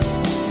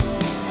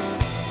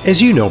As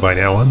you know by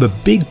now, I'm a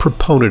big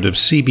proponent of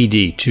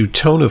CBD to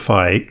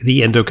tonify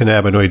the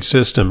endocannabinoid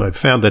system. I've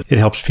found that it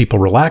helps people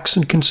relax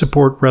and can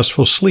support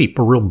restful sleep,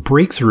 a real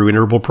breakthrough in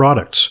herbal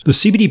products. The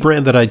CBD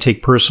brand that I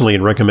take personally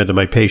and recommend to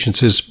my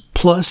patients is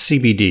Plus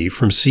CBD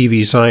from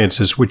CV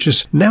Sciences, which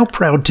is now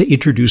proud to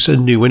introduce a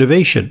new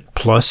innovation,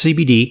 Plus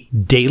CBD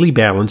Daily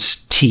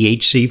Balance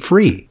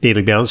THC-free.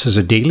 Daily Balance is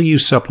a daily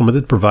use supplement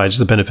that provides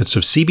the benefits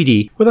of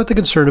CBD without the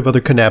concern of other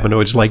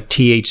cannabinoids like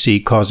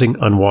THC causing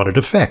unwanted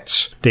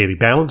effects. Daily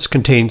Balance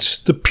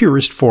contains the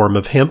purest form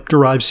of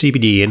hemp-derived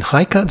CBD in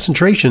high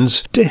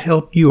concentrations to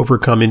help you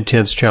overcome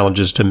intense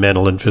challenges to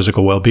mental and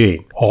physical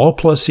well-being. All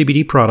Plus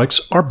CBD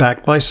products are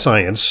backed by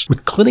science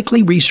with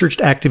clinically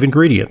researched active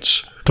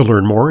ingredients. To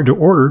learn more and to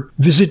order,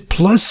 visit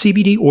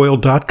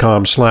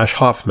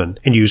pluscbdoil.com/Hoffman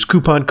and use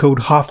coupon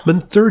code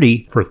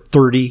Hoffman30 for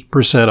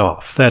 30%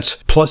 off.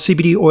 That's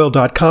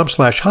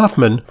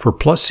pluscbdoil.com/Hoffman for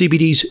Plus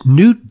CBD's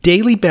new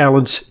Daily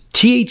Balance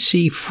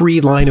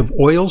THC-free line of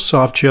oils,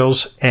 soft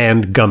gels,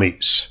 and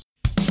gummies.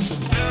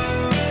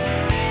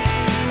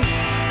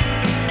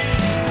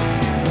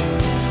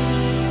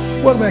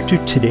 Welcome back to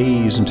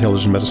today's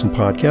Intelligent Medicine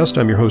Podcast.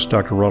 I'm your host,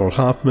 Dr. Ronald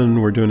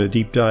Hoffman. We're doing a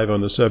deep dive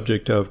on the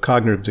subject of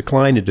cognitive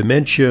decline and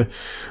dementia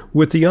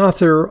with the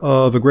author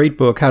of a great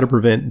book, How to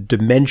Prevent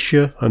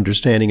Dementia,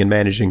 Understanding and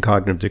Managing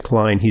Cognitive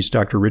Decline. He's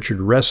Dr. Richard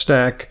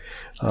Restak.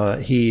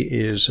 He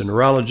is a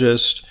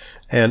neurologist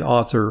and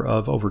author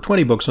of over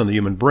 20 books on the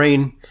human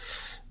brain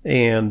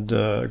and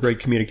a great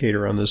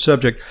communicator on this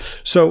subject.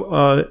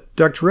 So,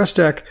 Dr.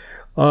 Restak,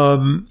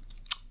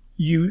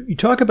 you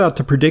talk about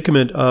the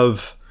predicament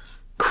of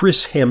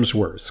Chris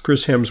Hemsworth.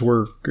 Chris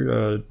Hemsworth,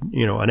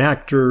 an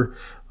actor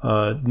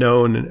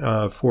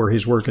known for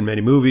his work in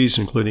many movies,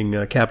 including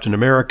Captain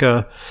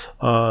America.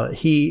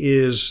 He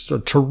is a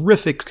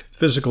terrific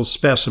physical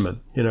specimen.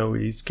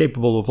 He's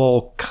capable of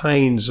all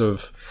kinds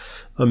of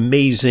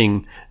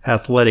amazing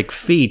athletic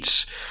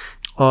feats.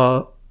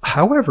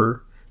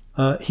 However,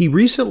 he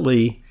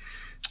recently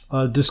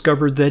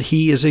discovered that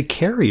he is a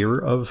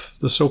carrier of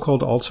the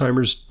so-called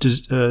Alzheimer's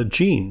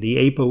gene, the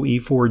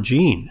ApoE4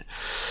 gene.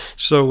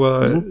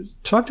 So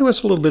talk to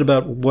us a little bit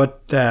about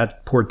what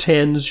that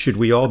portends. Should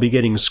we all be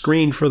getting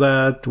screened for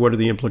that? What are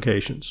the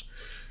implications?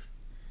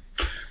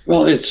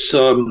 Well, it's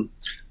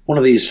one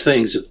of these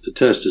things. If the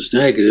test is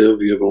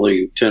negative, you have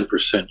only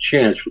 10%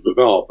 chance you'll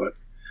develop it.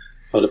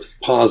 But if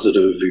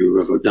positive, you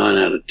have a 9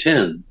 out of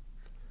 10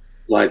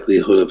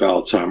 likelihood of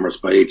Alzheimer's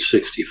by age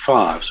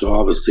 65. So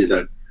obviously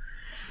that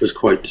was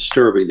quite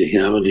disturbing to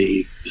him, and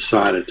he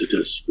decided to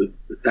just, at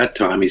that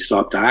time, he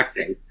stopped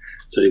acting,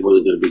 said he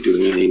wasn't going to be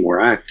doing any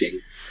more acting.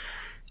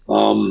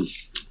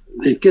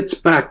 It gets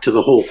back to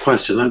the whole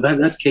question.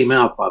 That came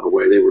out, by the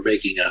way. They were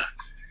making a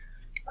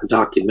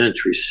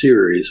documentary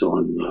series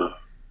on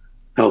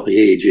healthy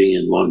aging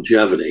and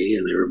longevity,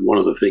 and one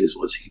of the things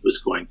was he was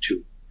going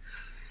to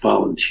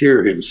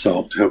volunteer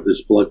himself to have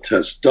this blood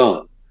test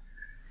done,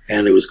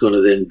 and it was going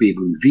to then be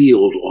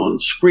revealed on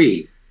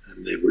screen.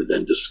 And they would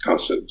then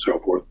discuss it and so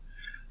forth.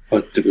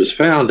 But it was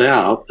found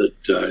out that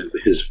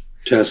his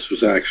test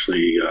was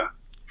actually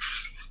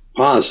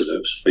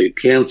positive. So they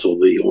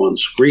canceled the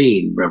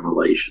on-screen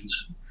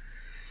revelations,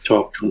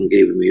 talked to him,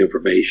 gave him the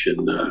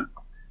information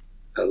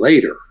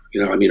later,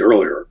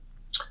 earlier.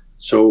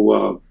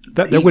 So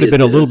that would have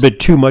been a little bit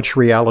too much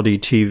reality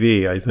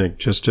TV, I think,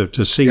 just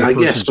to see a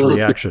person's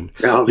reaction.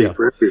 Reality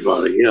for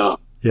everybody, yeah.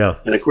 Yeah.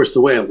 And of course,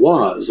 the way it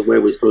was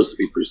supposed to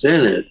be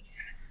presented,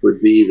 would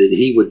be that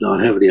he would not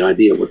have any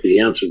idea what the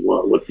answer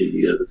was, what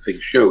the thing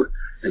showed,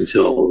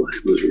 until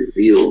it was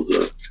revealed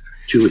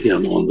to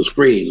him on the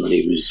screen when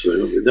he was.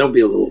 That would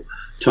be a little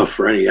tough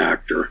for any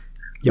actor.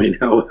 Yep. I mean,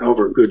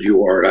 however good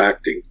you are at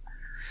acting.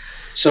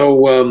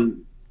 So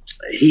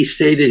he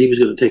stated he was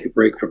going to take a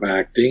break from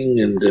acting,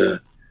 and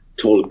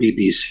told a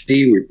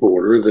BBC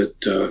reporter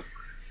that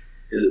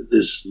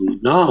this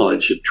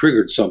knowledge had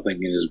triggered something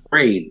in his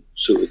brain,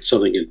 so that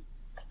something had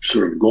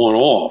sort of gone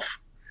off.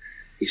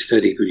 He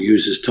said he could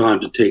use his time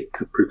to take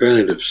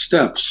preventative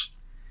steps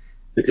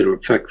that could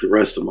affect the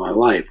rest of my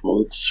life. Well,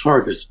 it's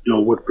hard to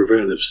know what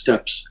preventative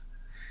steps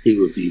he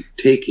would be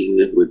taking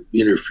that would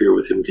interfere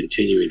with him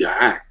continuing to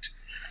act.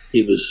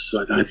 He was,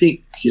 I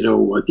think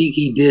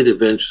he did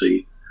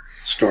eventually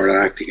start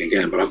acting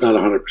again, but I'm not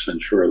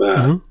 100% sure of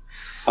that.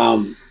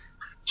 Mm-hmm.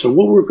 So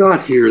what we've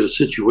got here is a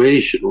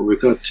situation where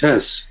we've got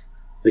tests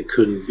that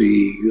could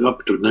be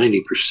up to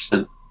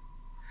 90%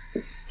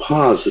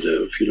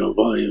 positive,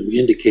 volume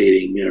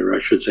indicating, or I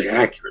should say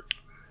accurate,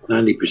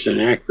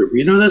 90% accurate.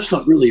 That's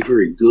not really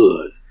very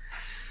good.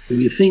 When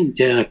you think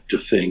back to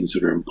things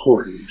that are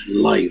important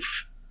in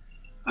life,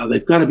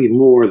 they've got to be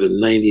more than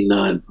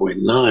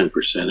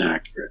 99.9%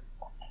 accurate.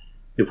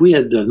 If we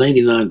had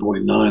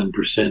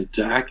 99.9%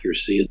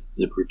 accuracy in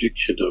the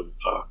prediction of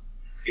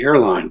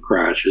airline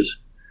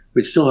crashes,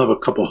 we'd still have a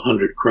couple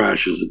hundred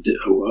crashes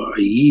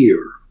a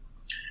year.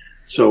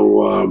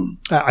 So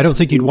I don't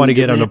think you'd want to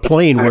get on a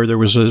plane where there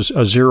was a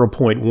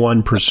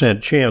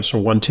 0.1% chance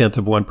or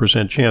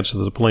 0.1% chance that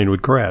the plane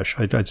would crash.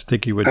 I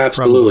think you would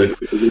probably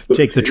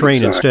take the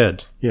train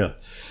instead. Yeah.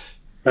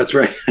 That's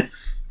right.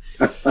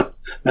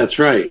 That's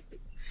right.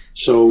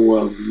 So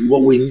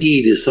what we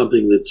need is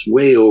something that's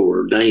way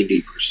over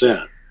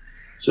 90%.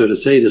 So to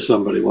say to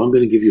somebody, well, I'm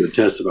going to give you a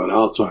test about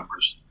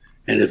Alzheimer's,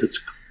 and if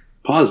it's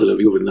positive,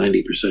 you have a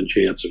 90%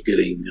 chance of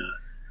getting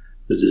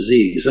the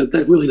disease.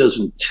 That really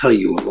doesn't tell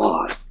you a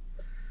lot.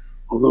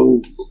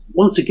 Although,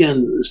 once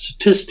again,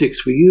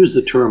 statistics, we use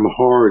the term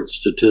hard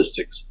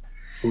statistics.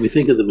 And we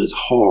think of them as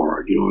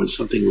hard, as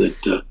something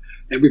that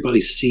everybody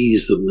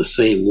sees them the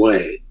same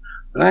way.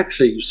 But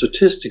actually,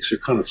 statistics are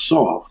kind of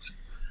soft.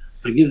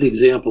 I give the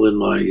example in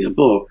my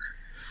book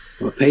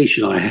of a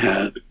patient I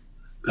had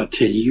about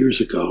 10 years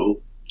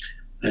ago,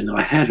 and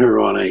I had her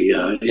on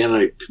a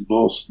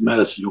anticonvulsant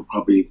medicine. You'll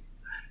probably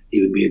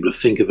even be able to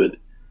think of it.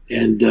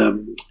 And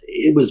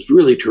it was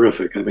really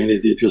terrific. I mean,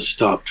 it just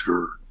stopped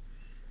her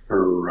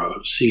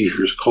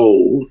seizures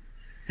cold.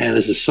 And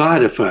as a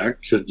side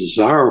effect, a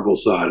desirable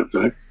side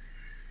effect,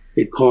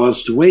 it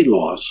caused weight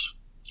loss.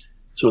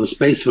 So in the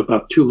space of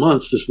about 2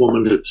 months, this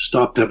woman had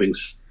stopped having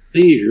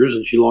seizures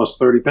and she lost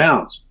 30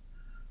 pounds.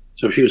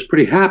 So she was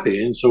pretty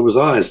happy, and so was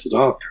I as the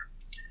doctor.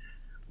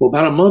 Well,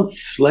 about a month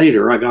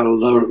later, I got a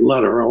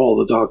letter. All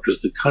the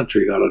doctors in the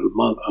country got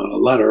a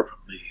letter from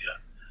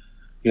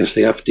the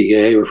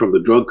FDA or from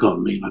the drug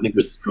company. I think it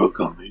was the drug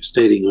company,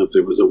 stating that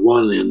there was a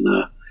 1 in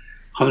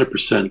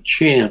 100%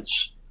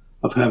 chance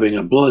of having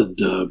a blood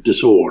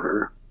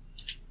disorder,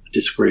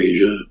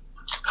 dyscrasia,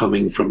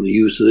 coming from the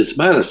use of this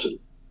medicine.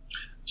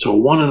 So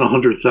 1 in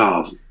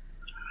 100,000.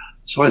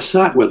 So I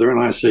sat with her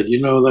and I said,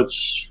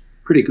 that's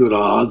pretty good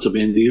odds. I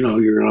mean, you're not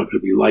going to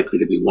be likely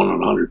to be 1 in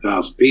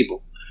 100,000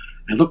 people.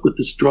 And look what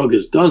this drug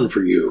has done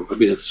for you. I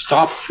mean, it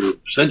stopped you,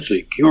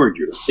 essentially cured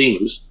you, it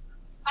seems.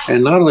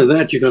 And not only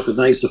that, you got the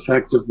nice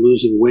effect of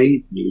losing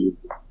weight, and you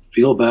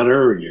feel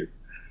better, and you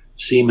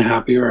seem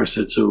happier. I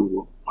said,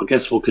 so I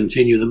guess we'll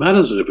continue the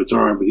medicine if it's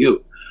all right with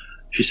you.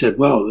 She said,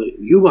 well,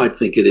 you might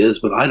think it is,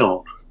 but I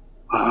don't.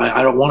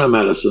 I don't want a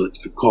medicine that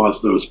could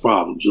cause those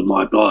problems in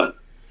my blood.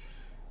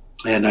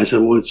 And I said,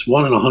 well, it's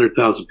 1 in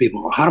 100,000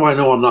 people. How do I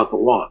know I'm not the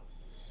one?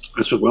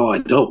 I said, well, I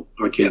don't.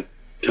 I can't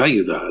tell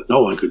you that.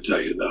 No one could tell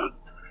you that.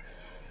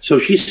 So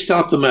she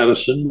stopped the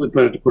medicine. We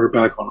had to put her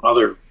back on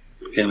other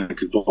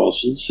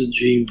anticonvulsants, and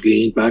she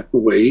gained back the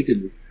weight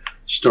and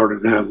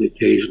started to have the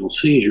occasional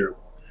seizure.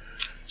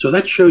 So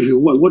that shows you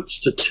what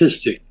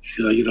statistic,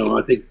 I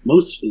think I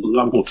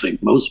won't say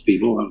most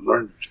people, I've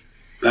learned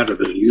better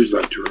than to use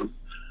that term.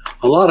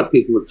 A lot of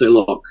people would say,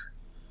 look,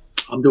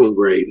 I'm doing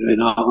great,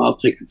 and I'll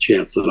take the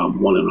chance that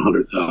I'm 1 in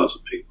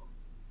 100,000 people.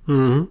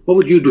 Mm-hmm. What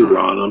would you do,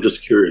 Ron? I'm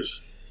just curious.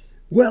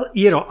 Well,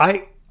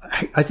 I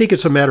think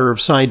it's a matter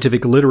of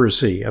scientific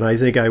literacy, and I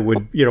think I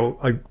would,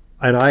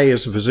 I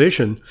as a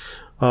physician,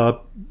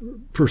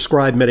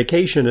 prescribe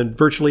medication, and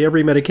virtually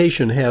every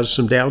medication has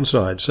some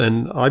downsides.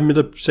 And I'm in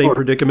the same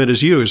predicament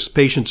as you, as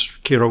patients,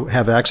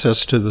 have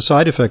access to the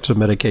side effects of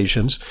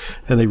medications,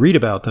 and they read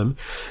about them.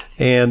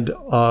 And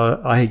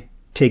I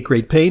take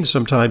great pains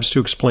sometimes to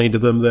explain to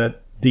them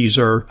that these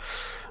are,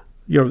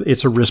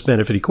 it's a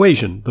risk-benefit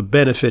equation. The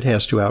benefit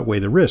has to outweigh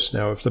the risk.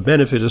 Now, if the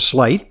benefit is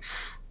slight,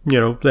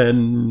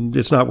 then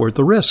it's not worth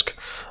the risk.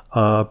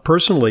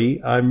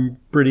 Personally, I'm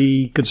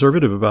pretty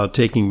conservative about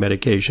taking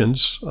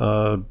medications.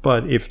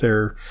 But if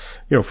they're,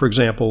 for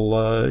example,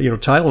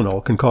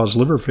 Tylenol can cause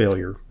liver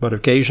failure. But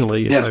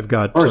occasionally, if I've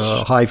got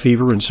high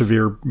fever and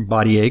severe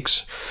body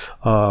aches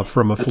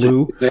from a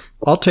flu,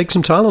 I'll take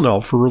some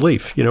Tylenol for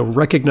relief,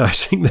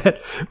 recognizing that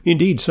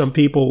indeed some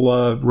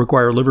people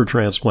require liver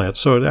transplants.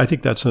 So I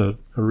think that's a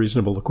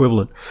reasonable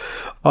equivalent.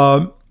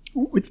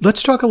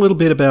 Let's talk a little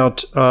bit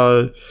about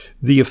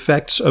the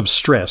effects of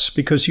stress,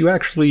 because you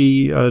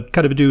actually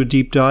kind of do a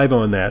deep dive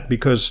on that,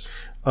 because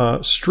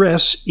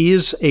stress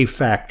is a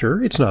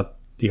factor. It's not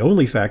the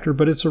only factor,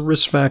 but it's a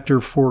risk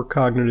factor for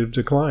cognitive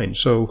decline.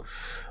 So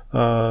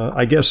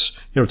I guess,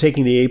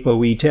 taking the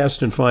ApoE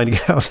test and finding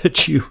out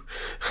that you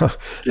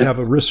have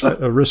a risk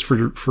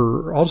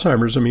for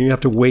Alzheimer's, I mean, you have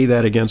to weigh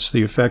that against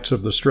the effects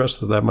of the stress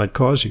that might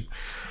cause you.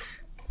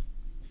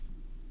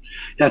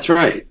 That's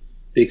right.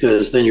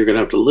 Because then you're going to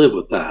have to live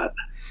with that.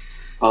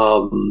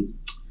 Once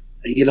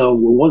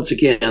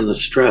again, the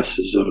stress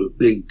is a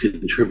big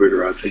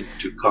contributor, I think,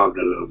 to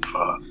cognitive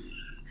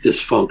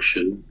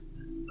dysfunction.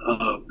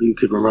 You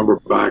can remember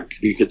back,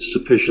 if you get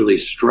sufficiently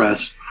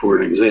stressed for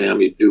an exam,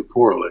 you do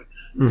poorly.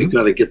 Mm-hmm. You've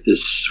got to get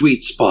this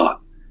sweet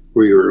spot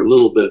where you're a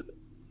little bit,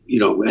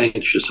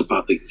 anxious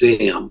about the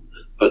exam,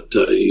 but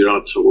you're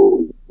not so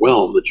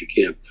overwhelmed that you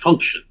can't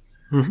function.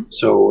 Mm-hmm.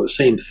 So the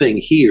same thing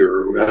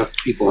here.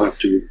 People have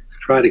to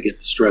try to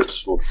get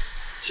stressful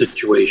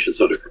situations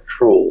under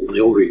control. And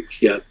the older you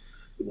get,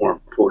 the more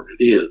important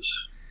it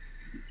is.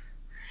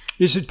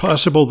 Is it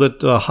possible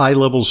that high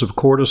levels of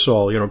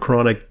cortisol,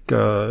 chronic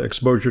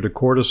exposure to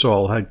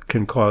cortisol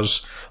can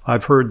cause,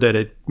 I've heard that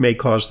it may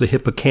cause the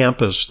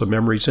hippocampus, the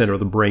memory center of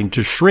the brain,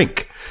 to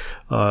shrink.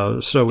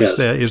 So Yes.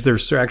 is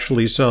there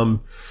actually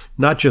some,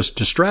 not just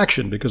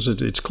distraction, because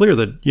it's clear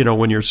that,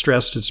 when you're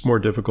stressed, it's more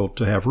difficult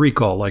to have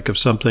recall. Like if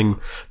something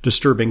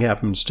disturbing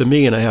happens to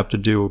me and I have to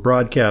do a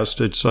broadcast,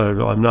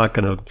 I'm not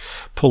going to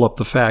pull up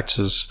the facts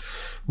as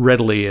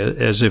readily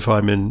as if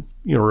I'm in,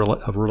 a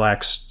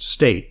relaxed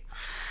state.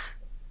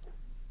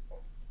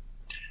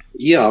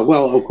 Yeah,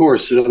 well, of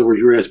course. In other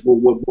words, you're asking,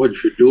 well, what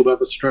should do about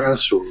the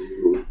stress, or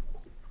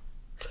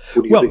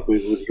what do you think?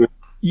 Would you?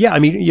 Yeah, I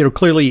mean,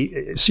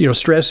 clearly,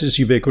 stress is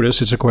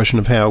ubiquitous. It's a question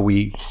of how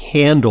we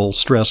handle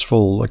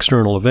stressful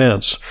external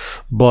events.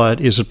 But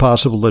is it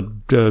possible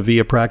that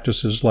via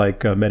practices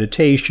like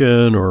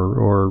meditation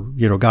or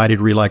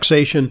guided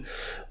relaxation,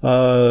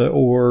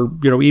 or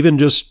even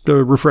just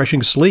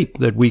refreshing sleep,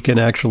 that we can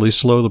actually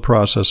slow the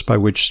process by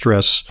which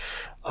stress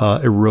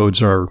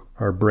erodes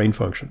our brain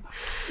function?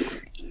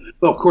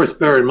 Well, of course,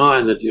 bear in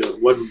mind that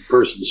one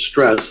person's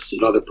stress is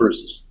another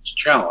person's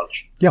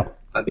challenge. Yeah.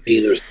 I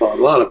mean, there's a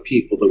lot of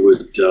people that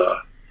would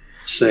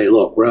say,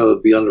 look, rather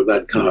than be under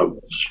that kind of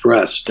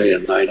stress day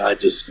and night, I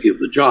just give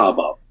the job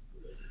up.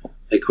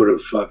 They could have,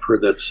 I've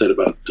heard that said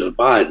about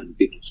Biden.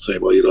 People say,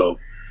 well,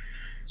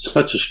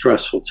 such a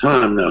stressful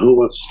time now. Who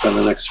wants to spend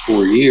the next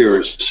 4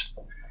 years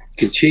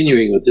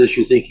continuing with this?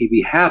 You think he'd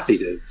be happy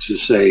to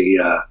say,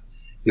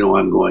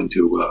 I'm going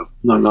to,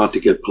 not to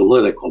get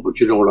political, but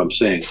you know what I'm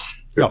saying.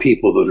 There are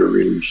people that are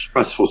in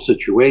stressful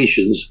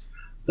situations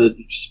that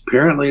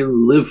apparently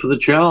live for the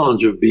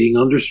challenge of being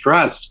under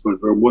stress, but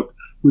what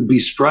would be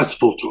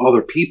stressful to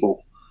other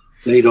people,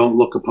 they don't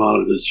look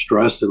upon it as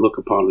stress, they look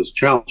upon it as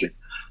challenging.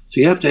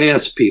 So you have to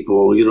ask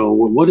people,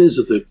 what is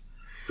it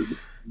that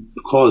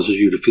causes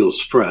you to feel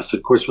stress?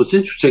 Of course, what's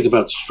interesting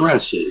about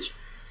stress is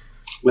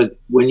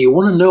when you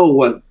want to know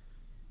what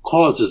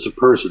causes a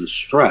person's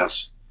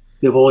stress,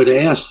 you have only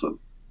to ask them.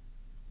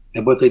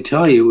 And what they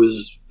tell you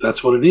is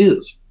that's what it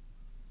is.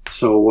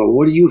 So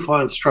what do you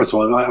find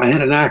stressful? I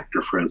had an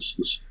actor, for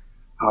instance,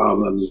 a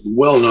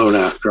well-known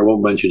actor. I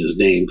won't mention his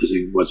name because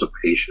he was a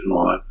patient and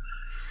all that,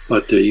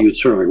 but you would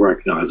certainly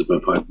recognize him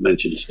if I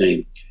mentioned his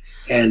name.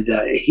 And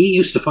he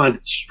used to find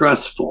it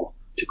stressful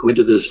to go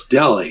into this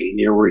deli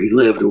near where he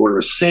lived to order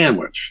a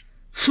sandwich.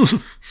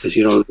 Because,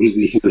 he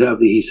would have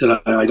he said,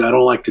 I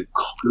don't like to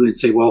cook. They'd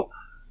say, well,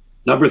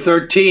 number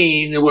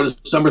 13, what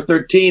does number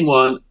 13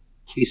 want?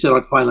 He said,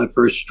 I'd find that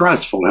very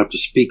stressful to have to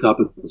speak up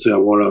and say, I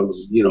want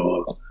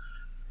a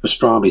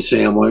pastrami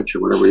sandwich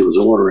or whatever he was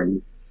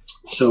ordering.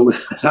 So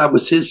that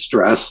was his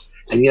stress.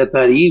 And yet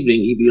that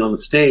evening he'd be on the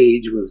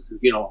stage with,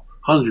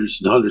 hundreds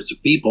and hundreds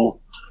of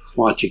people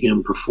watching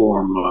him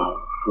perform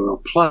a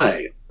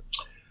play.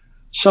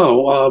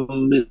 So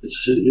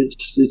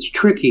it's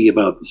tricky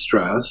about the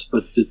stress,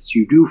 but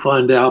you do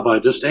find out by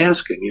just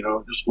asking,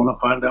 just want to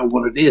find out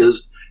what it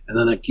is. And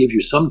then that gives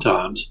you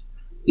sometimes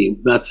the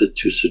method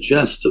to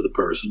suggest to the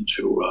person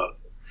to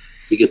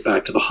get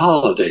back to the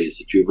holidays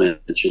that you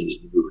mentioned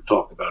and we were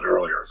talking about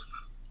earlier.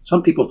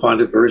 Some people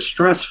find it very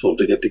stressful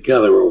to get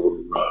together over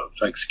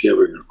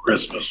Thanksgiving or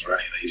Christmas or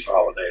any of these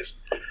holidays.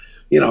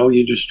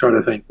 You just try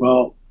to think,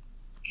 well,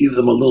 give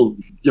them a little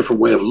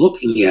different way of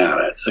looking at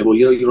it. Say, well,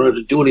 you don't have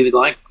to do anything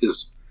like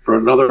this for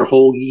another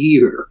whole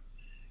year.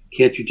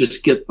 Can't you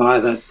just get by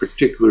that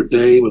particular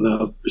day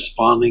without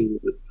responding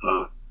with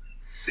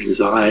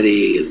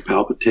anxiety and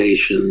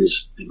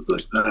palpitations, things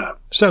like that?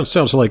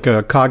 Sounds like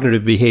a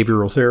cognitive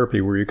behavioral therapy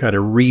where you kind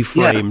of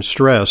reframe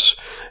stress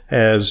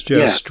as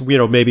just,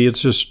 maybe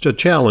it's just a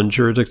challenge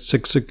or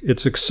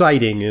it's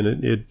exciting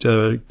and it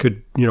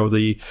could,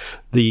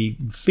 the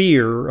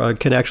fear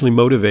can actually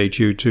motivate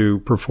you to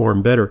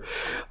perform better.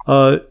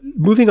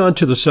 Moving on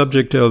to the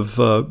subject of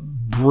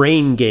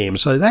brain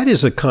games. That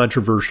is a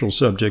controversial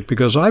subject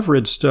because I've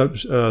read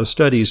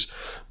studies,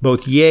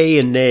 both yay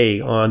and nay,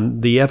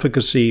 on the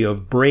efficacy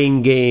of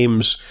brain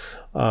games,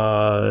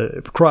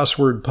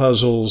 crossword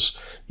puzzles,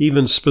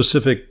 even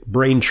specific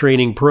brain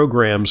training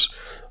programs,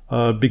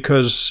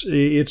 because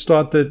it's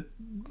thought that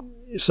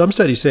some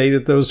studies say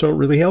that those don't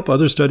really help.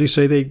 Other studies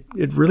say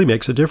it really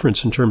makes a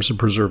difference in terms of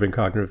preserving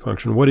cognitive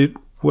function.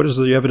 What does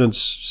the evidence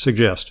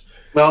suggest?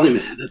 Well,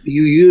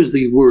 you use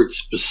the word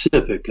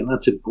specific, and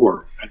that's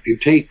important. If you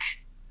take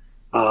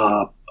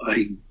a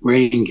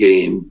brain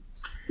game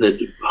that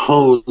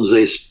hones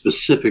a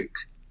specific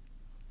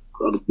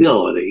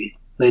ability,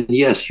 then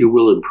yes, you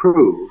will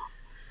improve.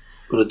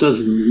 But it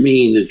doesn't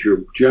mean that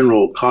your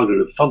general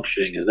cognitive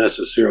functioning is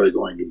necessarily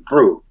going to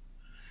improve.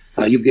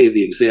 You gave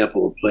the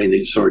example of playing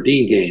the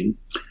sardine game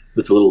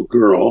with the little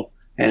girl,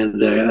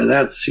 and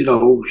that's,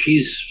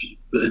 she's,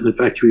 in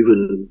fact, you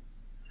even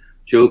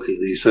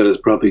jokingly said it's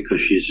probably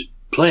because she's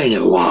playing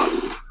it a lot,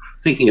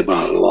 thinking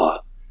about it a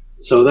lot.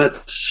 So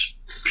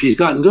she's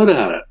gotten good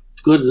at it.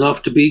 It's good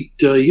enough to beat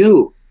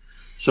you.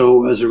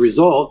 So as a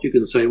result, you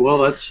can say, well,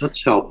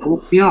 that's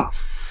helpful. Yeah.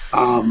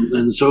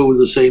 And so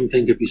the same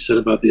thing could be said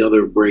about the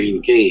other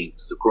brain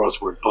games, the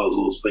crossword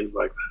puzzles, things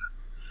like that.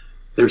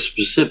 They're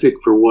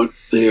specific for what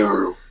they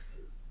are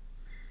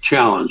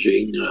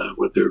challenging,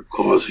 what they're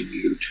causing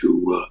you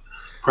to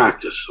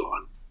practice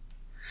on.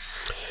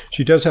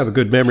 She does have a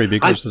good memory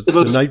because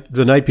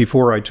the night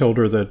before I told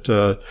her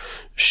that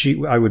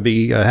I would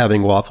be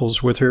having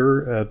waffles with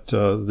her at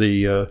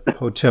the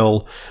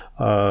hotel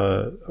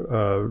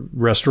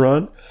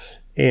restaurant.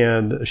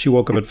 And she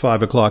woke up at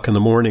 5 o'clock in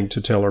the morning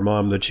to tell her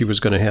mom that she was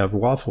going to have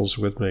waffles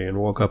with me, and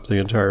woke up the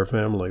entire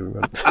family.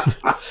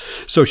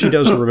 So she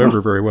doesn't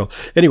remember very well.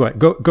 Anyway,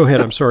 go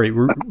ahead. I'm sorry.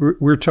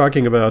 We're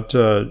talking about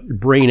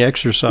brain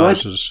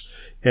exercises.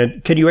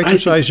 And can you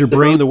exercise your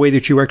brain the way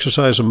that you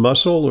exercise a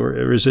muscle,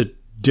 or is it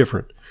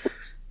different?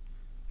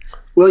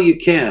 Well, you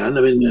can.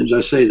 I mean, as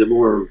I say, the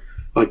more,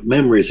 like,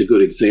 memory is a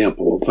good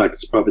example. In fact,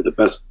 it's probably the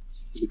best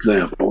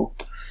example.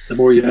 The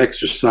more you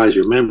exercise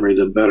your memory,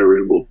 the better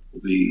it will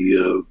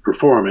be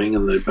performing,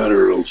 and the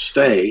better it'll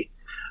stay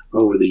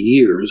over the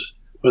years.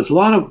 But it's a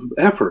lot of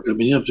effort. I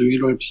mean, you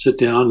don't have to sit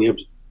down. You have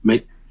to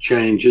make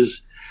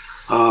changes.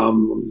 I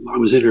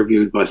was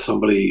interviewed by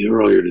somebody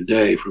earlier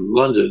today from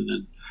London,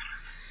 and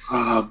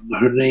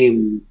her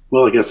name,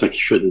 well, I guess I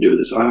shouldn't do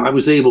this. I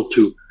was able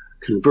to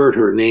convert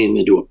her name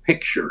into a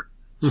picture,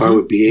 so I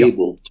would be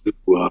able to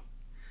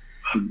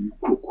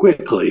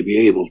quickly be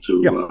able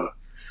to...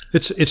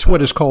 It's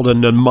what is called a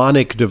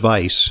mnemonic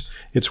device.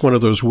 It's one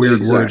of those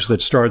weird words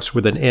that starts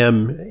with an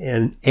M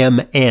and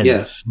MN.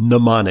 Yes.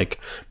 Mnemonic,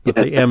 but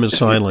the M is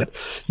silent.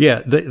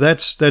 Yeah,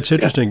 that's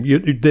interesting.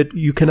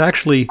 You can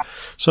actually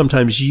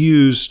sometimes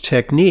use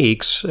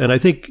techniques, and I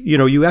think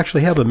you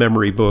actually have a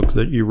memory book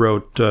that you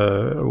wrote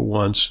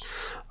once.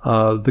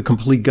 The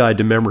Complete Guide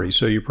to Memory.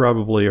 So you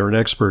probably are an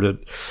expert at,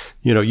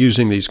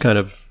 using these kind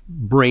of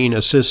brain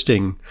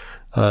assisting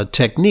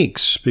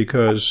techniques,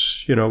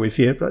 because if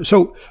you have,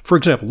 so for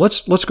example,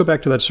 let's go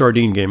back to that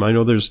sardine game. I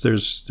know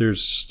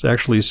there's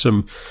actually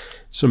some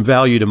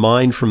value to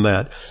mine from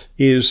that.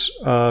 Is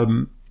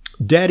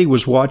Daddy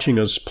was watching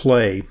us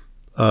play,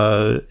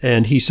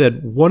 and he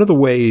said one of the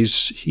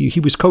ways he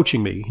was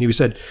coaching me. He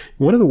said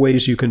one of the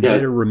ways you can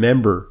better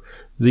remember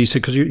these,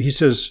 because he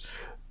says,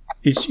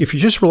 if you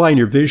just rely on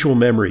your visual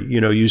memory,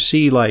 you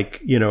see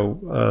 8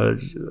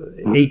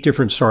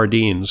 different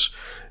sardines,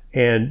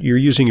 and you're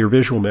using your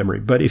visual memory.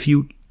 But if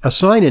you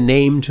assign a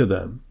name to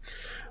them,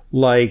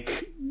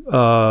 like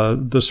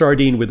the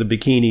sardine with the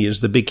bikini is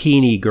the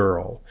bikini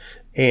girl,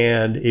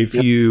 and if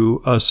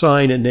you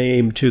assign a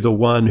name to the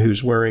one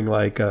who's wearing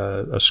like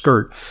a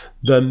skirt,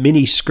 the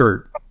mini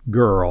skirt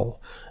girl,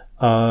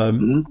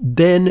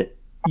 then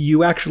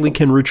you actually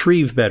can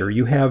retrieve better.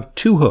 You have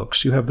 2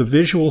 hooks. You have the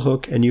visual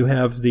hook, and you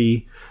have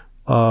the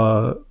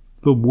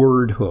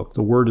word hook,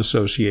 the word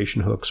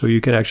association hook. So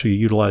you can actually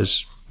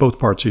utilize both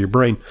parts of your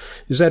brain.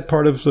 Is that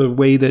part of the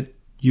way that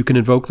you can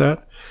invoke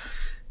that?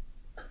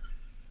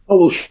 Oh,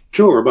 well,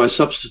 sure, by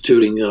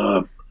substituting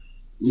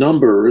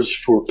numbers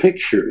for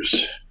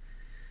pictures.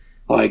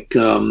 Like,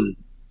 I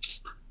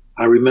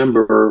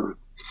remember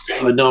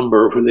a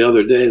number from the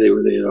other day. I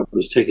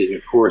was taking a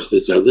course. They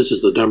said, this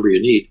is the number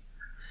you need.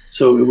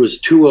 So it was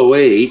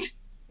 208,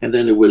 and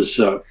then it was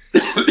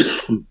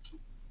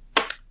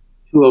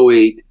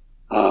 208,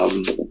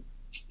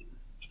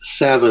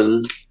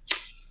 7,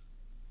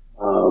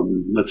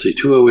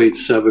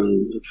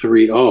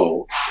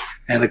 208-730.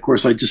 And of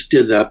course, I just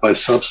did that by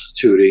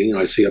substituting.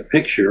 I see a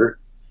picture,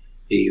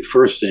 the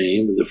first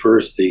name,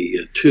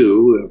 the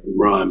 2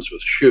 rhymes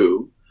with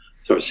shoe.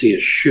 So I see a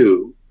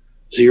shoe.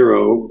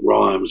 0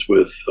 rhymes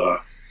with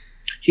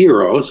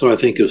hero. So I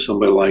think of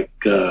somebody like,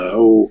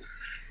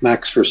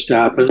 Max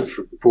Verstappen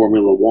from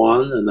Formula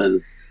One. And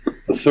then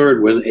the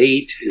third one,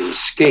 8, is a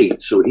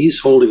skate. So he's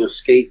holding a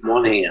skate in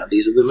one hand.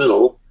 He's in the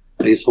middle,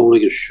 and he's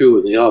holding a shoe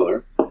in the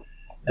other. And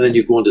then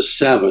you go into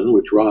 7,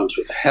 which rhymes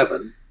with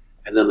heaven.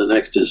 And then the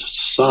next is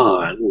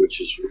sign,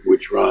 which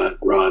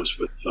rhymes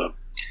with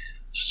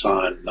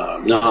sign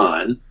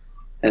 9.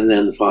 And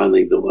then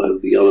finally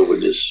the other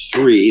one is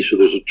 3. So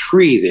there's a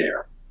tree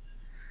there.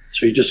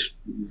 So you just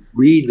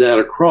read that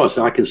across.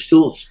 I can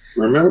still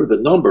remember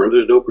the number.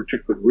 There's no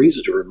particular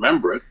reason to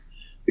remember it,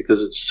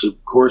 because it's a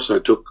course I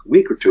took a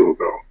week or 2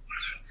 ago.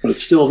 But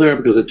it's still there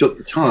because I took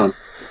the time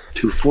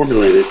to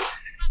formulate it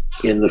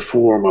in the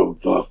form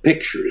of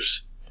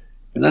pictures.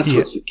 And that's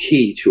what's the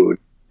key to it.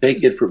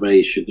 Take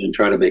information and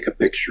try to make a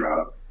picture out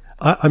of it.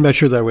 I'm not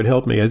sure that would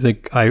help me. I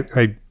think I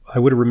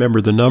would have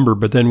remembered the number,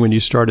 but then when you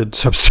started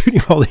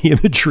substituting all the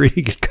imagery,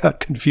 it got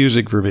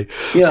confusing for me.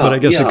 Yeah, but I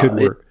guess it could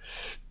work.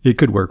 It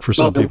could work for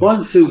some people.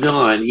 1 through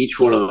 9, each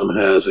one of them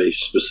has a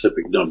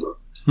specific number.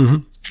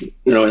 Mm-hmm.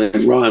 And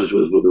it rhymes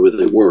with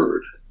a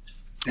word.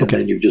 And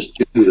then you just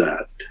do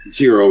that.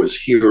 0 is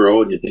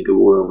hero, and you think of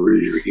whoever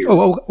is your hero.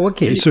 Oh,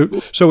 okay.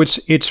 So it's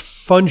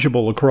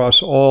fungible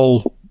across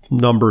all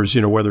numbers,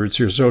 whether it's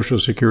your social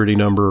security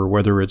number or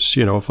whether it's,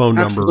 a phone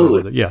number.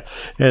 Absolutely.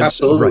 And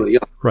absolutely.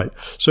 Right.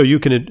 So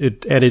you can,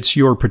 and it's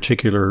your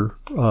particular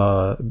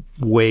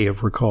way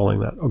of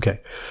recalling that. Okay.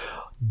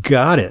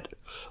 Got it.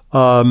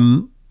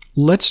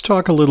 Let's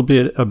talk a little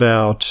bit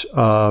about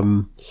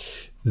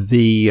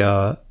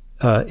the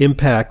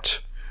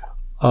impact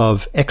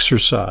of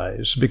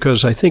exercise,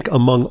 because I think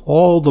among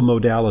all the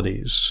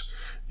modalities,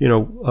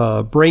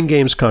 brain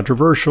games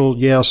controversial.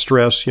 Yeah,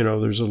 stress.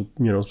 There's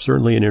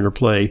certainly an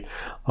interplay.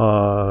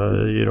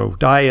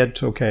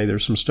 Diet. Okay,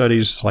 there's some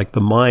studies like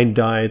the MIND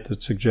diet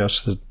that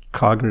suggests that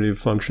cognitive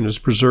function is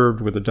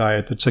preserved with a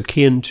diet that's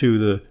akin to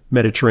the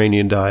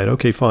Mediterranean diet.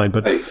 Okay, fine.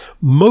 But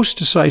most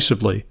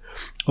decisively,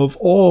 of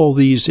all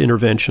these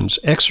interventions,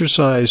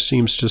 exercise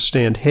seems to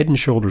stand head and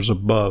shoulders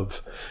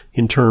above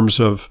in terms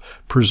of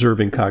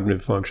preserving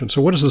cognitive function.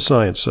 So what does the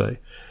science say?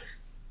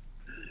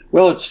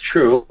 Well, it's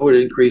true. It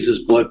increases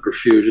blood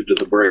perfusion to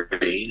the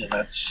brain, and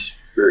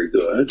that's very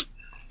good.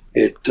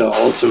 It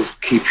also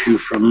keeps you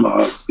from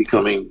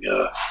becoming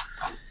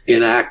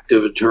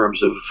inactive in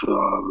terms of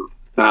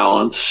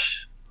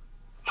balance.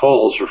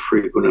 Falls are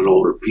frequent in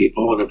older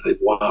people, and if they've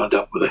wound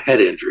up with a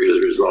head injury as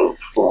a result of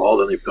the fall,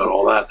 then they've got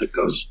all that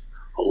goes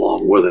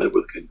along with it,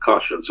 with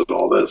concussions and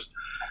all this.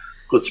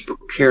 It's a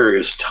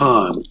precarious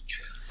time.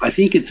 I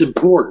think it's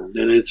important,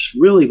 and it's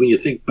really, when you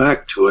think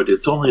back to it,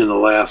 it's only in the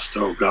last,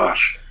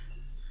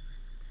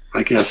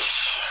 I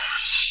guess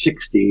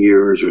 60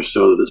 years or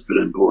so that it's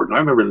been important. I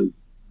remember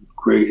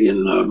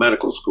in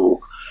medical school,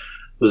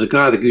 there was a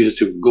guy that used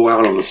to go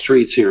out on the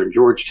streets here in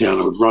Georgetown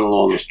and would run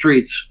along the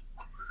streets,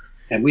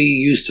 and we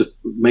used to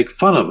make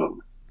fun of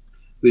him.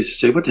 We used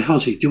to say, what the hell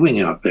is he doing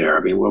out there?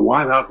 I mean, well,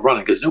 why out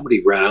running? Because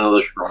nobody ran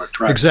unless you're on a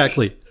track.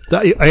 Exactly.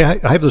 I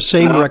have the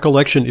same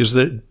recollection, is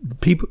that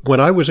people,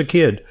 when I was a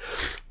kid,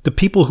 the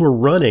people who were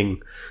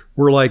running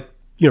were like,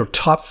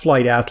 top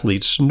flight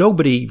athletes.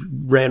 Nobody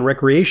ran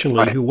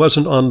recreationally who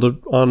wasn't on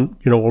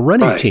a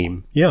running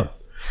team. Yeah.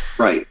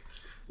 Right.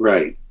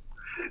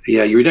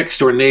 Yeah, your next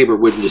door neighbor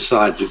wouldn't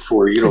decide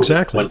before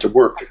went to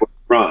work to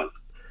run.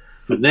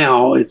 But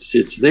now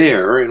it's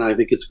there, and I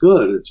think it's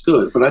good. It's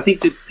good. But I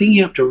think the thing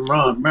you have to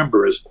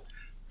remember is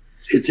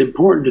it's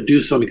important to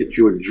do something that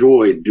you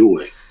enjoy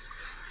doing.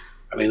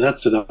 I mean,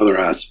 that's another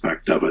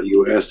aspect of it.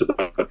 You asked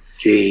about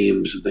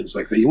games and things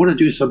like that. You want to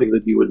do something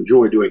that you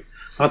enjoy doing,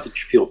 not that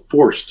you feel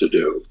forced to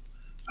do.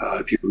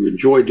 If you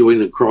enjoy doing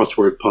the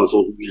crossword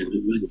puzzle,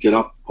 and get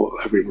up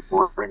every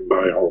morning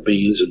by all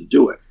means and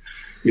do it.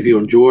 If you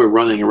enjoy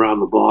running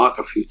around the block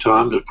a few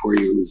times before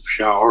you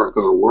shower or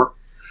go to work,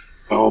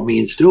 by all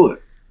means do it.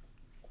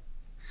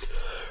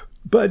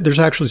 But there's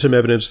actually some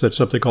evidence that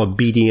something called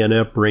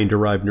BDNF,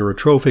 brain-derived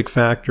neurotrophic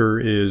factor,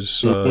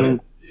 is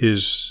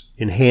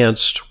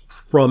enhanced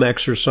from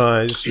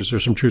exercise. Is there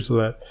some truth to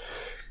that?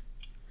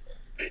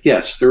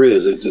 Yes, there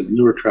is. The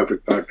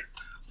neurotrophic factor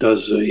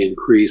does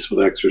increase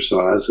with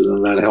exercise, and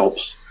then that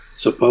helps,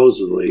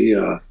 supposedly,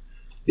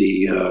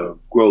 the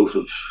growth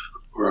of,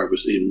 or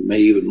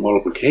maybe even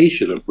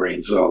multiplication of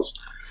brain cells.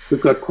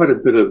 We've got quite a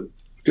bit of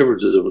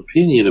differences of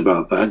opinion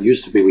about that. It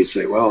used to be we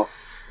say, well,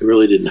 it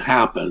really didn't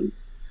happen.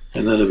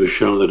 And then it was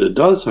shown that it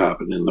does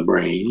happen in the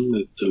brain,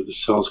 that the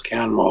cells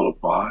can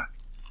multiply.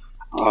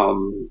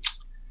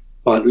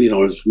 But, we're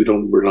not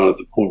at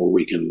the point where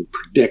we can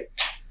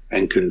predict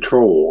and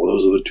control.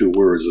 Those are the two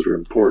words that are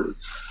important.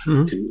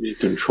 Mm-hmm.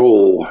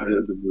 Control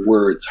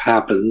where it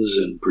happens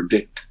and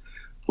predict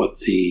what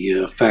the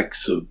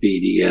effects of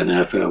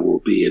BDNF will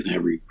be in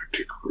every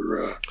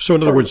particular So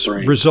in other words,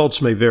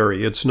 results may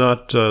vary. It's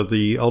not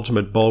the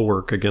ultimate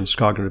bulwark against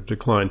cognitive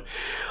decline.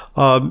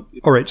 All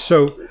right,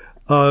 so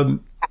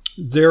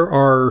there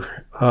are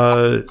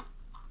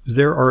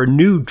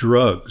new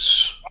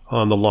drugs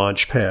on the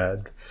launch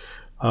pad.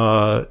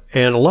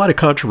 And a lot of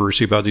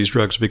controversy about these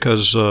drugs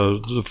because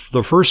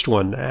the first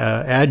one,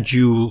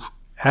 Aduhelm,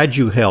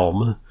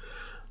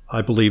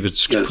 I believe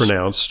it's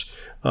pronounced,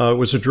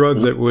 was a drug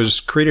that was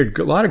created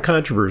a lot of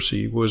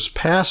controversy, was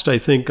passed, I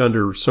think,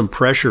 under some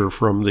pressure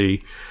from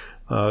the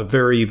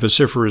very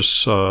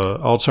vociferous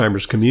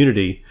Alzheimer's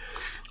community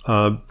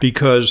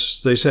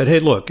because they said, hey,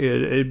 look,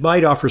 it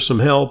might offer some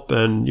help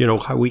and,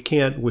 we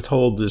can't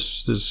withhold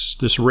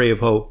this ray of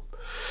hope.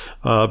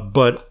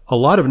 But a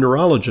lot of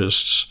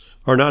neurologists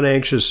are not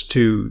anxious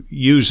to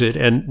use it.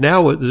 And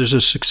now there's a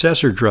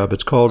successor drug.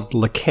 It's called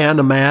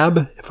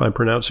lecanemab, if I'm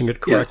pronouncing it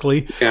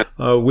correctly,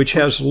 which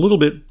has a little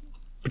bit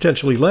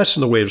potentially less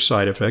in the way of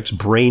side effects.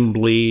 Brain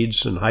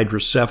bleeds and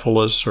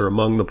hydrocephalus are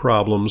among the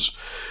problems,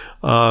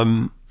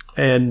 and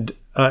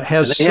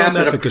has some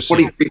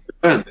efficacy.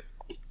 23%.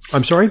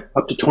 I'm sorry?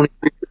 Up to 23%.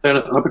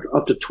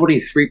 Up to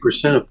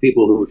 23% of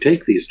people who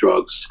take these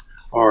drugs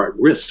are at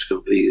risk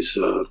of these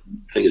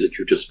things that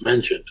you just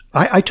mentioned.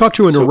 I talked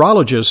to a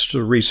neurologist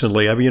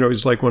recently. I mean, it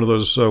was like one of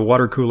those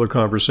water cooler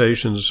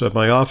conversations at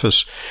my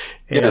office.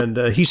 And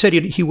he said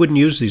he wouldn't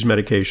use these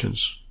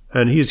medications.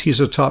 And he's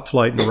a top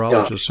flight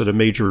neurologist at a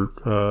major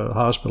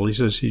hospital. He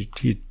says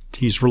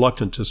he's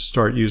reluctant to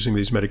start using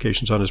these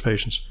medications on his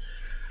patients.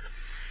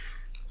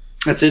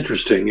 That's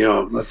interesting.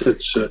 Yeah,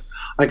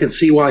 I can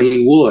see why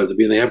he would. I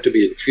mean, they have to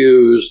be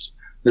infused.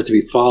 They have to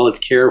be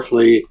followed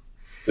carefully.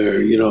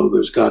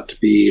 There's got to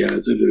be,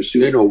 there's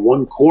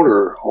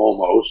 1/4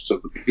 almost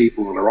of the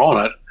people that are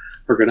on it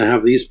are going to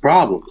have these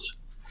problems.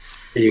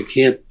 And you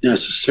can't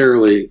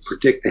necessarily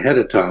predict ahead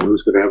of time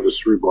who's going to have the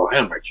cerebral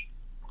hemorrhage.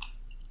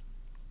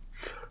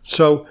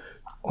 So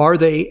Are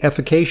they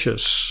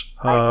efficacious?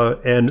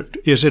 And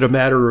is it a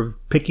matter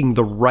of picking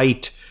the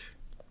right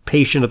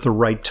patient at the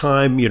right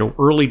time,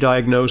 early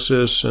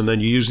diagnosis, and then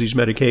you use these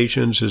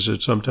medications? Is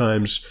it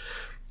sometimes,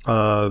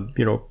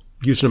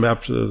 using them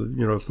after,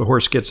 if the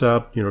horse gets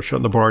out,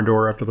 shutting the barn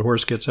door after the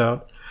horse gets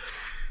out?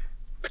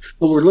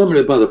 Well, we're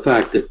limited by the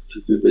fact that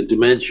the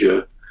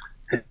dementia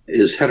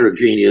is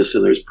heterogeneous,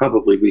 and there's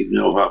probably, we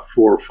know, have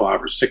 4 or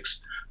 5 or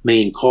 6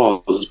 main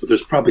causes, but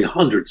there's probably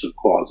hundreds of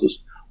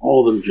causes,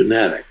 all of them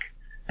genetic.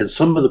 And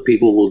some of the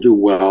people will do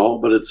well,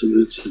 but it's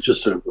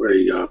just a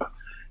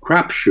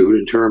crapshoot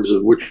in terms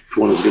of which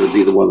one is going to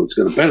be the one that's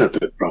going to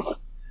benefit from it.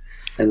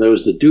 And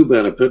those that do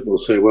benefit will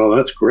say, well,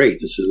 that's great.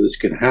 This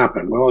can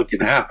happen. Well, it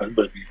can happen,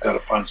 but you've got to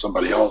find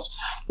somebody else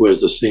who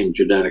has the same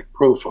genetic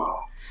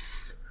profile.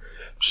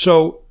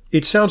 So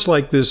it sounds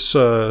like these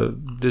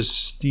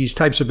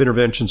types of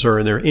interventions are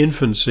in their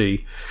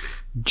infancy.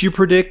 Do you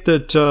predict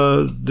that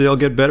they'll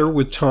get better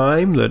with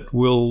time, that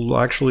we'll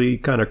actually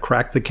kind of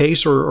crack the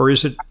case, or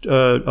is it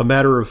a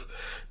matter of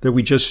that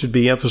we just should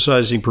be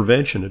emphasizing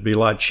prevention? It'd be a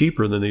lot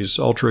cheaper than these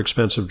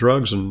ultra-expensive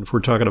drugs. And if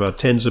we're talking about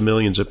tens of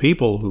millions of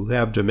people who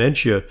have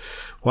dementia,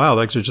 wow,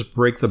 that could just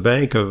break the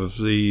bank of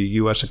the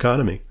U.S.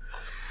 economy.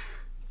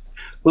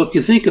 Well, if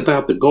you think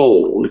about the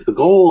goal, if the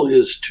goal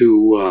is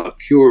to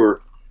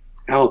cure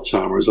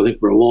Alzheimer's, I think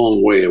we're a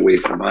long way away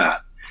from that.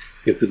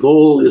 If the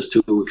goal is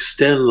to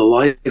extend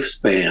the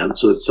lifespan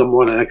so that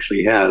someone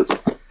actually has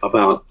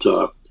about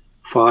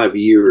 5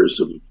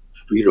 years of,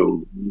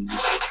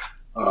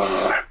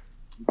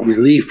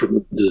 relief from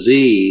the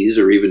disease,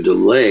 or even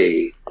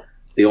delay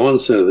the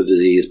onset of the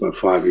disease by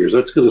 5 years,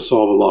 that's going to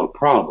solve a lot of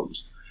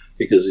problems,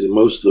 because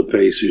most of the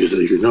patients,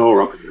 as you know,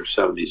 are up in their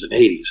 70s and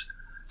 80s,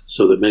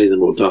 so that many of them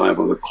will die of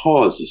other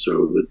causes.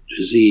 So the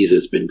disease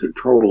has been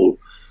controlled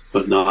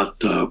but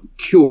not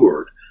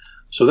cured.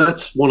 So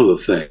that's one of the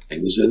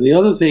things. And the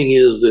other thing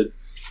is that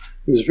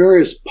there's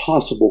various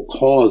possible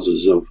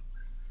causes of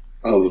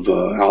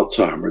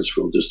Alzheimer's.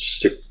 We'll just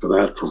stick to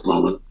that for a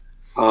moment.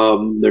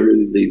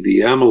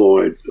 The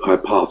amyloid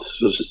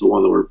hypothesis is the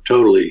one that we're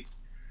totally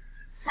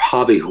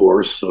hobby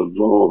horse of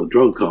all the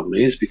drug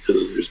companies,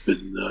 because there's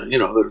been,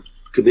 they're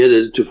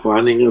committed to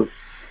finding a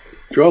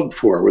drug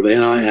for it with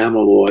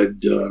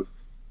anti-amyloid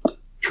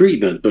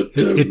treatment. But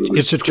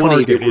it's a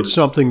target. It's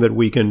something that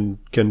we can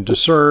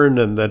discern,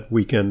 and that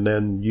we can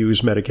then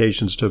use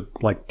medications to,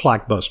 like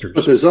plaque busters.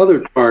 But there's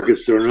other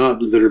targets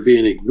that are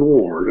being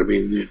ignored. I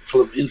mean,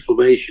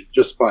 inflammation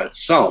just by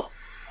itself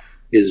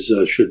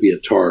should be a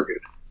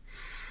target,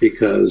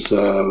 because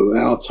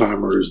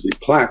Alzheimer's, the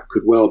plaque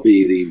could well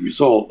be the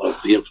result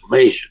of the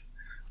inflammation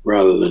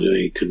rather than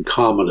any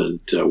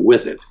concomitant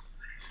with it.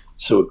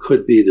 So it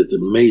could be that the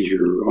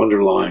major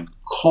underlying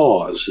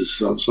cause is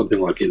something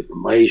like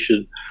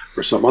inflammation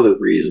or some other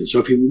reason. So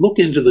if you look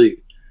into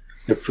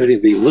if any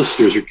of the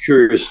listeners are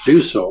curious to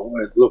do so,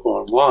 and look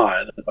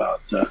online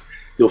about,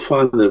 you'll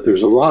find that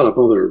there's a lot of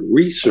other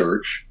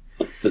research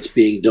that's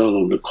being done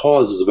on the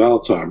causes of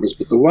Alzheimer's,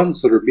 but the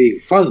ones that are being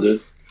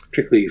funded,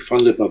 particularly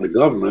funded by the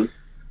government,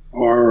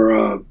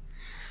 are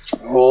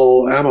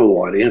all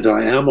amyloid,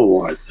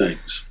 anti-amyloid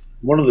things.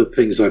 One of the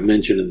things I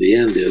mentioned in the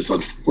end is,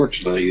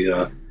 unfortunately,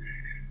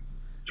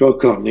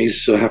 drug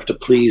companies have to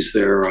please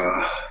their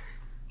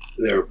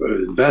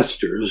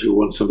investors who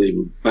want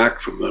something back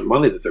from the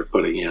money that they're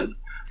putting in.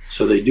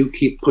 So they do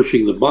keep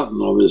pushing the button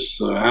on this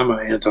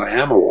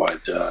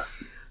anti-amyloid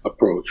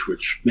approach,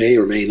 which may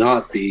or may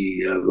not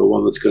be the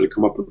one that's going to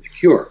come up with the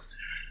cure.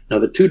 Now,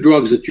 the 2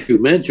 drugs that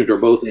you mentioned are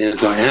both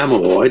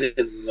anti-amyloid,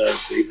 and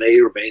they may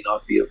or may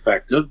not be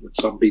effective, but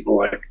some people,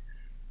 like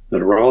the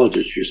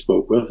neurologist you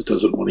spoke with,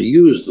 doesn't want to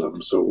use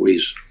them. So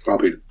he's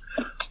probably,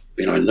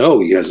 I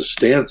know he has a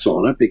stance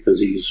on it because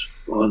he's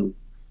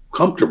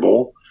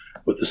uncomfortable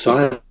with the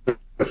side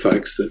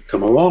effects that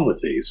come along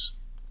with these.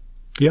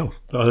 Yeah.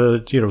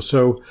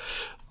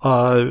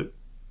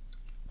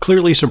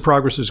 Clearly some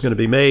progress is going to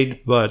be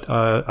made, but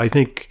I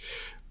think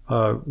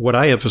what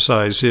I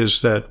emphasize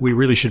is that we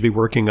really should be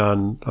working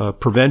on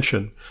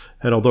prevention.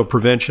 And although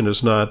prevention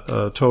is not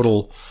a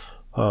total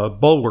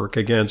bulwark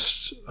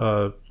against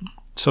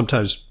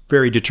sometimes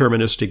very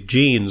deterministic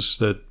genes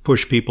that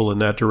push people in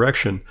that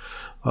direction,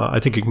 I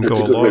think it can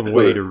go a long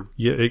way to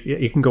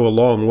it can go a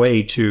long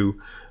way to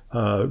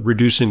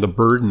reducing the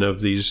burden of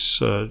these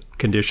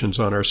conditions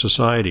on our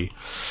society.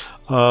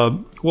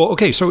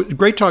 Okay, so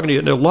great talking to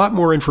you. A lot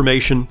more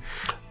information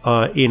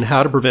in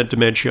how to prevent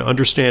dementia,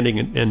 understanding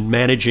and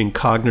managing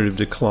cognitive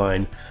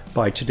decline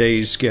by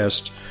today's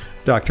guest,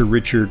 Dr.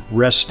 Richard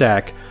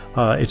Restak.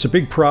 It's a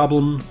big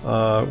problem.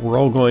 We're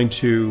all going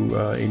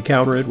to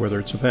encounter it, whether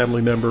it's a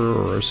family member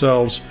or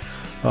ourselves,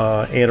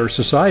 and our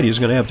society is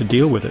going to have to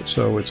deal with it.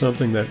 So it's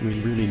something that we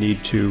really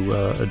need to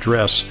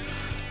address.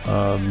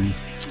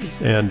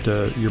 And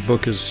your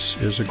book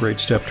is a great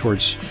step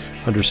towards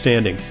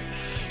understanding.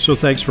 So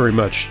thanks very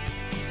much.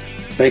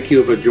 Thank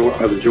you. I've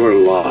enjoyed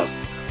it a lot.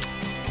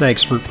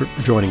 Thanks for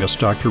joining us,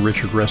 Dr.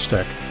 Richard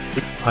Restak.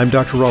 I'm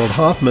Dr. Ronald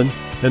Hoffman,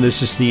 and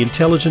this is the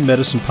Intelligent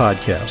Medicine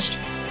Podcast.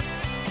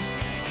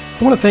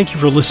 I want to thank you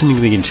for listening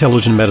to the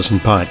Intelligent Medicine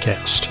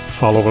Podcast.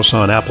 Follow us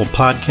on Apple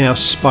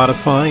Podcasts,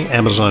 Spotify,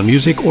 Amazon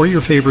Music, or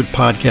your favorite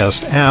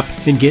podcast app,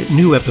 and get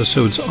new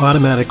episodes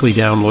automatically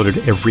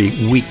downloaded every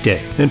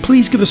weekday. And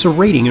please give us a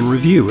rating and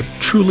review. It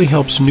truly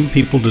helps new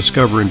people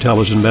discover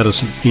intelligent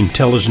medicine. The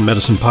Intelligent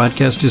Medicine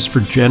Podcast is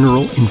for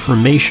general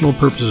informational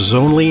purposes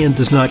only and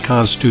does not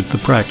constitute the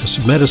practice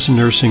of medicine,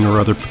 nursing, or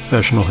other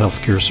professional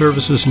healthcare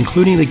services,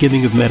 including the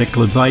giving of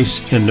medical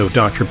advice, and no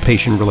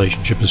doctor-patient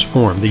relationship is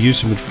formed. The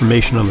use of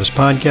information on this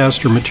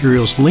podcast or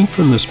materials linked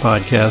from this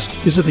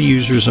podcast is at the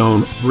user's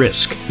own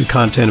risk. The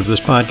content of this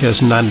podcast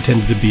is not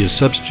intended to be a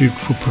substitute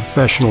for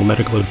professional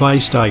medical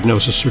advice,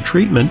 diagnosis, or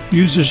treatment.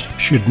 Users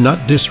should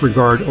not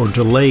disregard or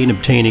delay in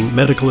obtaining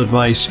medical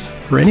advice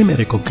for any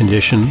medical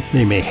condition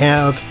they may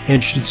have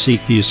and should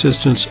seek the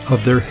assistance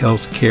of their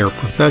health care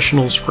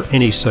professionals for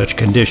any such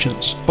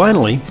conditions.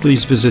 Finally,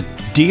 please visit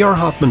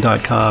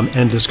drhoffman.com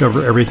and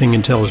discover everything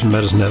intelligent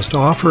medicine has to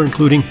offer,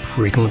 including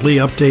frequently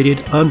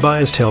updated,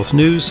 unbiased health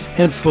news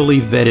and fully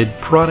vetted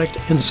product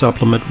and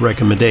supplement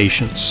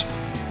recommendations.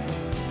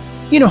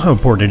 You know how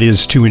important it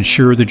is to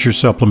ensure that your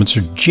supplements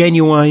are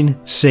genuine,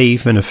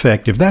 safe, and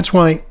effective. That's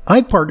why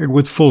I partnered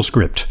with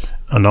Fullscript,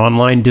 an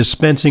online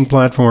dispensing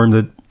platform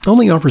that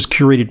only offers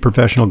curated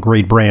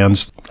professional-grade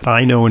brands that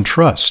I know and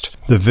trust.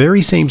 The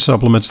very same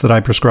supplements that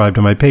I prescribe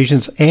to my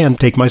patients and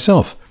take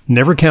myself.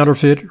 Never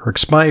counterfeit or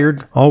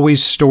expired,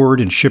 always stored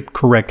and shipped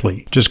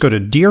correctly. Just go to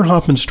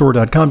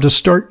drhoffmanstore.com to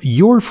start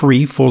your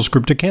free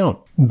Fullscript account.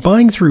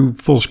 Buying through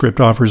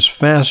Fullscript offers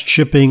fast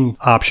shipping,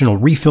 optional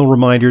refill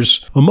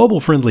reminders, a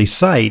mobile-friendly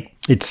site.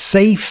 It's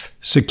safe,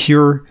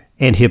 secure,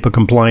 and HIPAA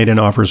compliant and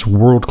offers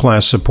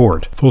world-class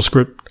support.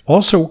 Fullscript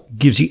also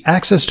gives you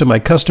access to my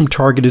custom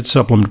targeted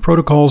supplement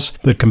protocols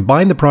that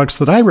combine the products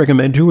that I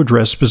recommend to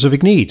address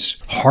specific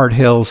needs: heart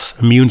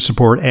health, immune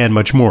support, and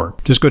much more.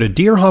 Just go to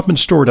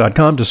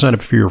drhoffmanstore.com to sign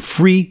up for your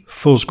free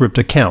Fullscript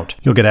account.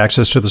 You'll get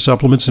access to the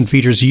supplements and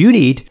features you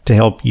need to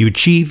help you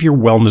achieve your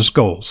wellness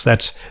goals.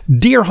 That's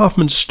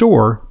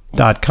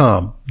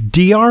drhoffmanstore.com.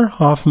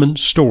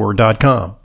 drhoffmanstore.com.